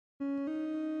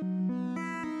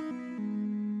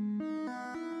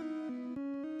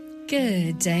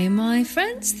Good day, my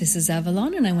friends. This is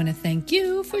Avalon, and I want to thank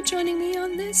you for joining me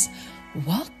on this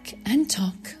Walk and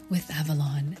Talk with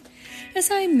Avalon.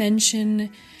 As I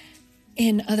mentioned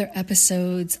in other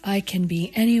episodes, I can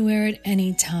be anywhere at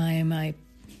any time. I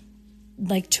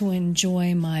like to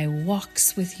enjoy my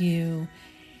walks with you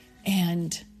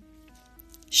and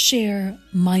share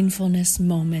mindfulness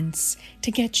moments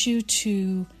to get you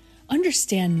to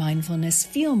understand mindfulness,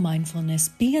 feel mindfulness,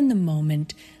 be in the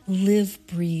moment, live,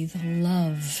 breathe,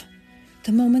 love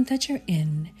the moment that you're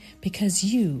in, because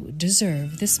you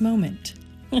deserve this moment.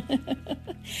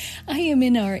 I am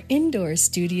in our indoor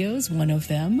studios, one of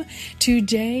them,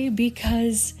 today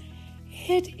because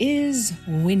it is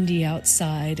windy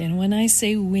outside. And when I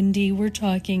say windy, we're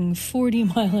talking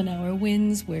 40-mile-an-hour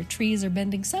winds where trees are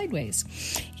bending sideways.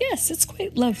 Yes, it's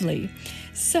quite lovely.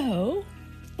 So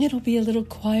it'll be a little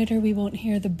quieter. We won't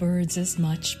hear the birds as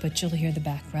much, but you'll hear the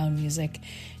background music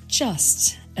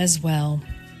just as well.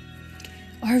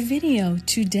 Our video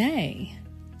today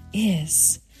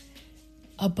is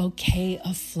a bouquet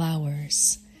of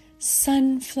flowers.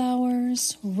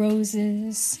 Sunflowers,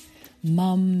 roses,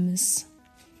 mums,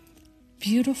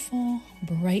 beautiful,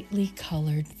 brightly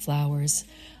colored flowers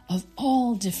of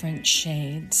all different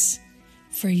shades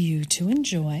for you to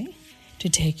enjoy, to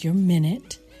take your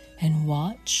minute and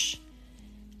watch,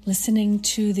 listening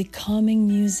to the calming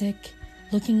music,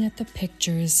 looking at the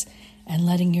pictures, and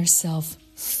letting yourself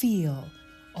feel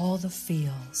all the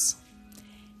feels.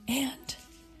 And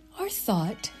our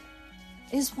thought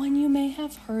is one you may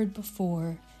have heard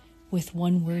before with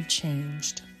one word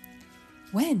changed.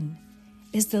 When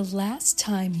is the last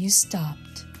time you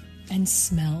stopped and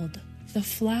smelled the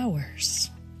flowers?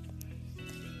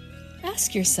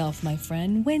 Ask yourself, my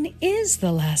friend, when is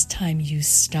the last time you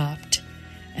stopped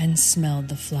and smelled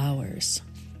the flowers?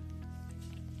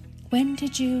 When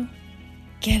did you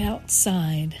get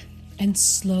outside and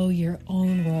slow your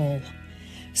own roll,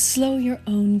 slow your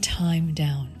own time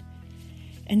down,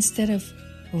 instead of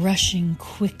rushing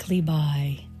quickly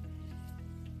by?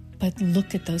 But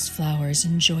look at those flowers,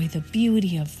 enjoy the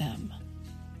beauty of them.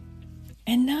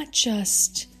 And not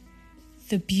just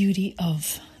the beauty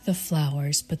of the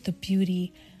flowers, but the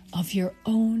beauty of your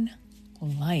own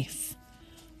life.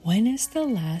 When is the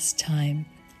last time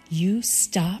you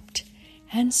stopped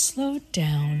and slowed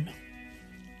down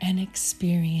and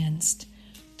experienced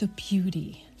the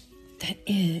beauty that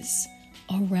is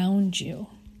around you?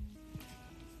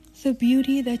 The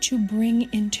beauty that you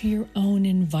bring into your own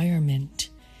environment,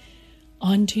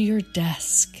 onto your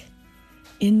desk,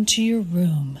 into your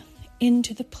room,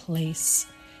 into the place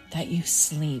that you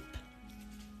sleep.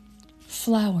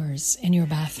 Flowers in your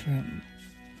bathroom.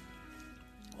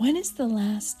 When is the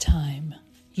last time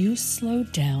you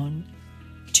slowed down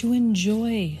to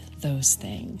enjoy those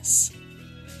things?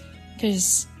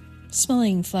 Because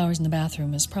smelling flowers in the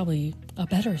bathroom is probably a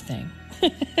better thing.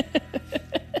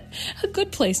 A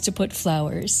good place to put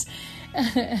flowers.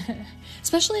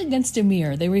 Especially against a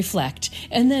mirror, they reflect,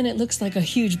 and then it looks like a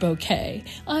huge bouquet.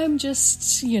 I'm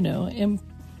just,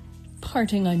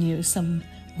 imparting on you some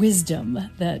wisdom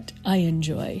that I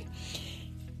enjoy.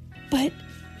 But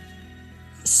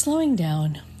slowing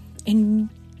down in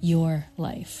your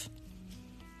life.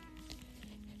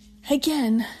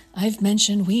 Again, I've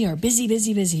mentioned we are busy,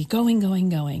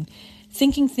 going,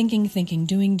 thinking,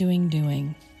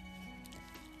 doing.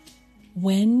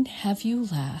 When have you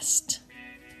last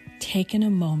taken a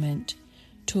moment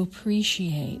to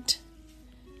appreciate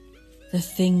the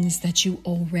things that you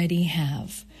already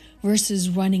have versus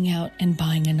running out and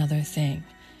buying another thing,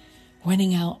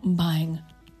 running out and buying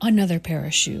another pair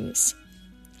of shoes,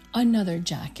 another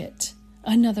jacket,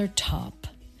 another top,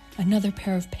 another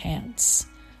pair of pants,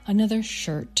 another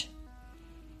shirt,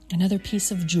 another piece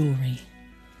of jewelry,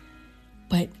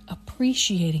 but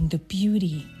appreciating the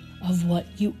beauty of what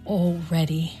you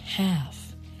already have.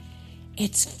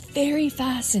 It's very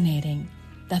fascinating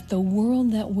that the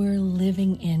world that we're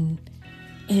living in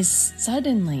is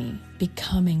suddenly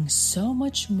becoming so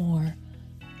much more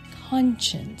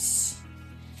conscious.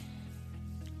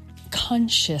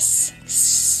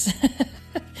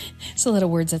 It's a lot of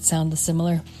words that sound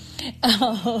similar.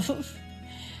 Of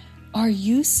our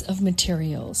use of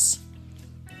materials.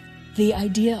 The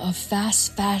idea of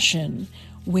fast fashion,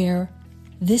 where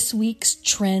this week's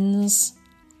trends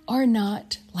are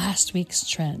not last week's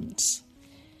trends.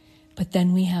 But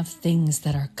then we have things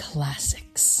that are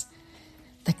classics.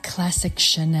 The classic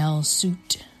Chanel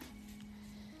suit,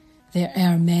 the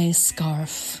Hermès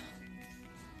scarf,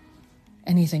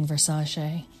 anything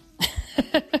Versace.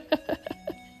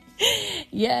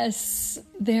 Yes,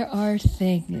 there are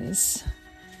things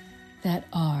that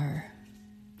are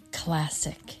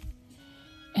classic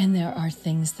and there are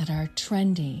things that are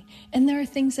trendy, and there are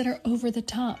things that are over the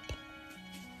top.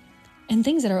 And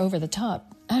things that are over the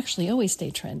top actually always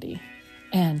stay trendy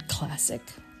and classic.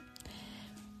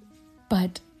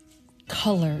 But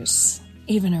colors,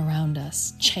 even around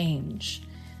us, change.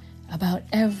 About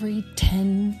every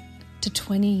 10 to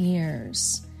 20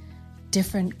 years,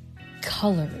 different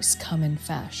colors come in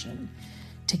fashion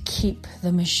to keep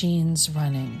the machines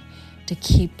running, to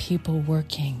keep people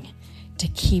working, to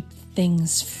keep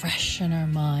things fresh in our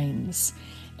minds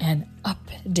and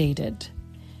updated.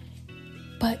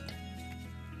 But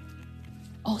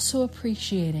also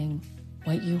appreciating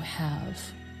what you have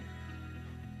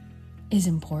is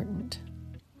important.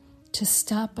 To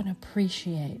stop and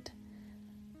appreciate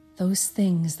those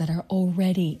things that are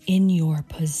already in your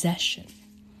possession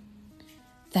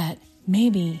that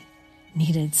maybe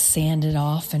needed sanded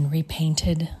off and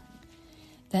repainted,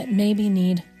 that maybe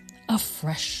need a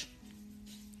fresh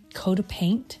coat of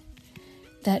paint,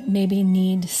 that maybe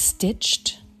need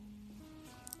stitched,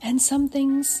 and some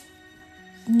things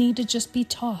need to just be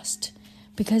tossed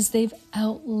because they've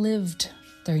outlived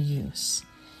their use.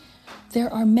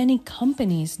 There are many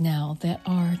companies now that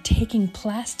are taking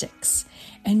plastics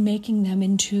and making them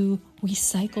into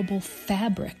recyclable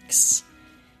fabrics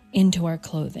into our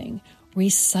clothing.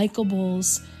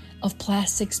 Recyclables of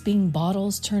plastics being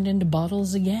bottles turned into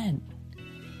bottles again.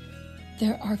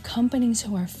 There are companies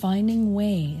who are finding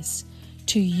ways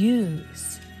to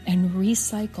use and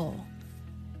recycle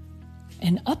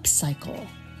and upcycle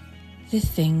the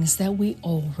things that we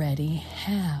already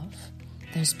have.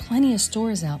 There's plenty of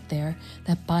stores out there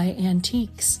that buy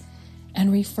antiques and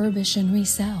refurbish and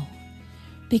resell.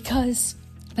 Because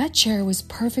that chair was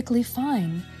perfectly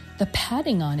fine. The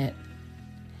padding on it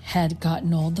had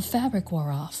gotten old, the fabric wore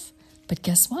off. But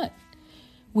guess what?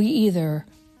 We either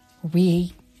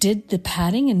redid the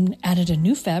padding and added a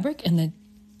new fabric and then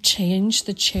changed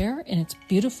the chair and it's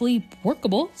beautifully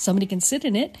workable. Somebody can sit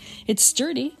in it. It's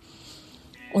sturdy.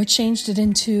 Or changed it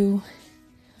into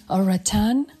a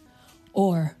rattan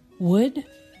or wood,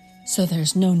 so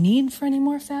there's no need for any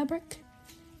more fabric.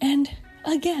 And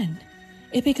again,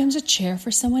 it becomes a chair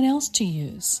for someone else to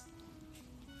use,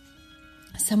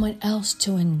 someone else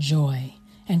to enjoy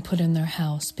and put in their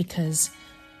house because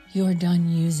you're done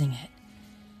using it.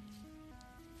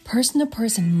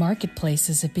 Person-to-person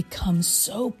marketplaces have become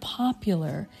so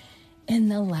popular in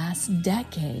the last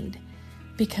decade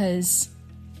because,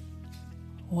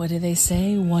 what do they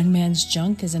say? One man's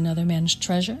junk is another man's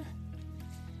treasure.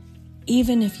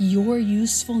 Even if your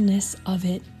usefulness of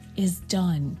it is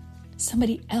done,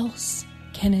 somebody else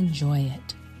can enjoy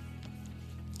it.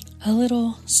 A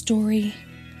little story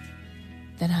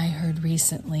that I heard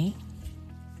recently,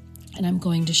 and I'm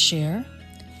going to share,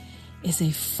 is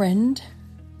a friend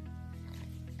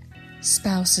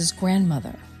spouse's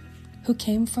grandmother who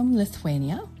came from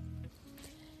Lithuania,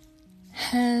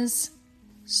 has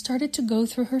started to go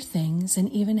through her things and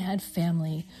even had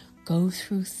family go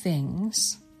through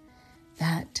things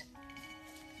that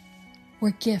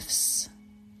were gifts.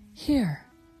 Here,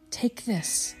 take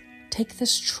this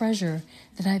treasure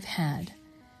that I've had.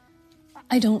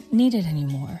 I don't need it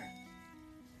anymore.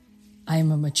 I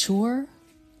am a mature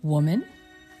woman.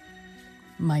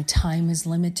 My time is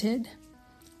limited,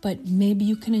 but maybe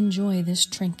you can enjoy this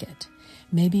trinket.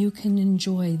 Maybe you can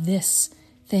enjoy this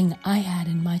thing I had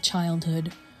in my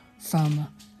childhood from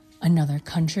another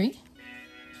country.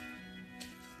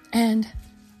 And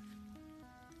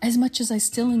as much as I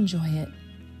still enjoy it,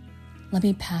 let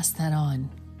me pass that on.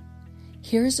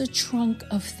 Here's a trunk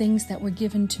of things that were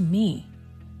given to me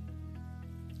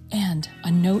and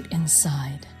a note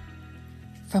inside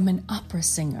from an opera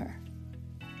singer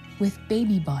with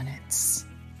baby bonnets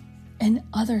and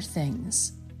other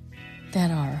things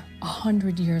that are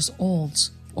 100 years old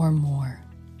or more.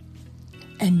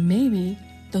 And maybe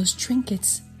those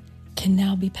trinkets can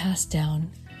now be passed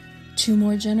down 2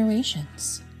 more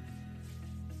generations.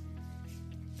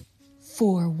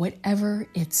 For whatever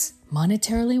it's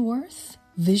monetarily worth,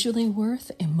 visually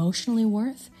worth, emotionally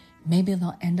worth, maybe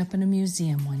they'll end up in a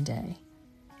museum one day.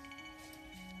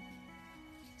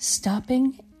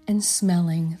 Stopping and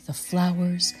smelling the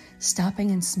flowers, stopping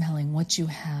and smelling what you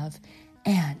have,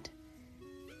 and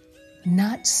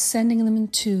not sending them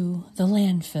into the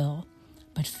landfill,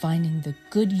 but finding the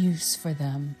good use for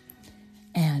them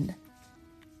and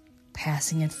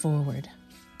passing it forward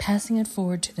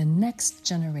to the next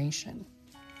generation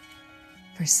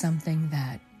for something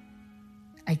that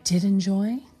I did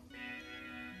enjoy.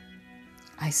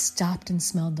 I stopped and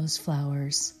smelled those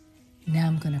flowers. Now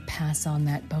I'm going to pass on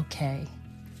that bouquet.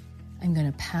 I'm going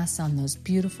to pass on those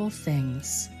beautiful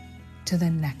things to the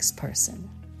next person.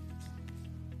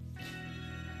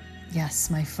 Yes,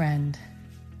 my friend,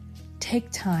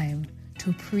 take time to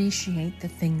appreciate the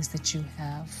things that you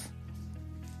have.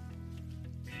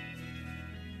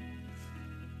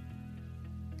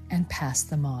 And pass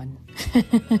them on.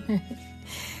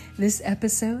 This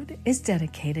episode is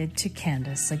dedicated to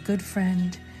Candace, a good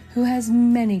friend who has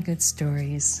many good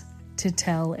stories to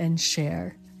tell and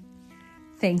share.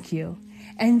 Thank you.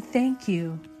 And thank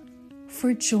you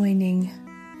for joining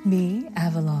me,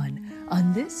 Avalon,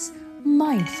 on this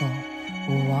Mindful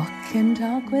Walk and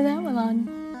Talk with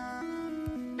Avalon.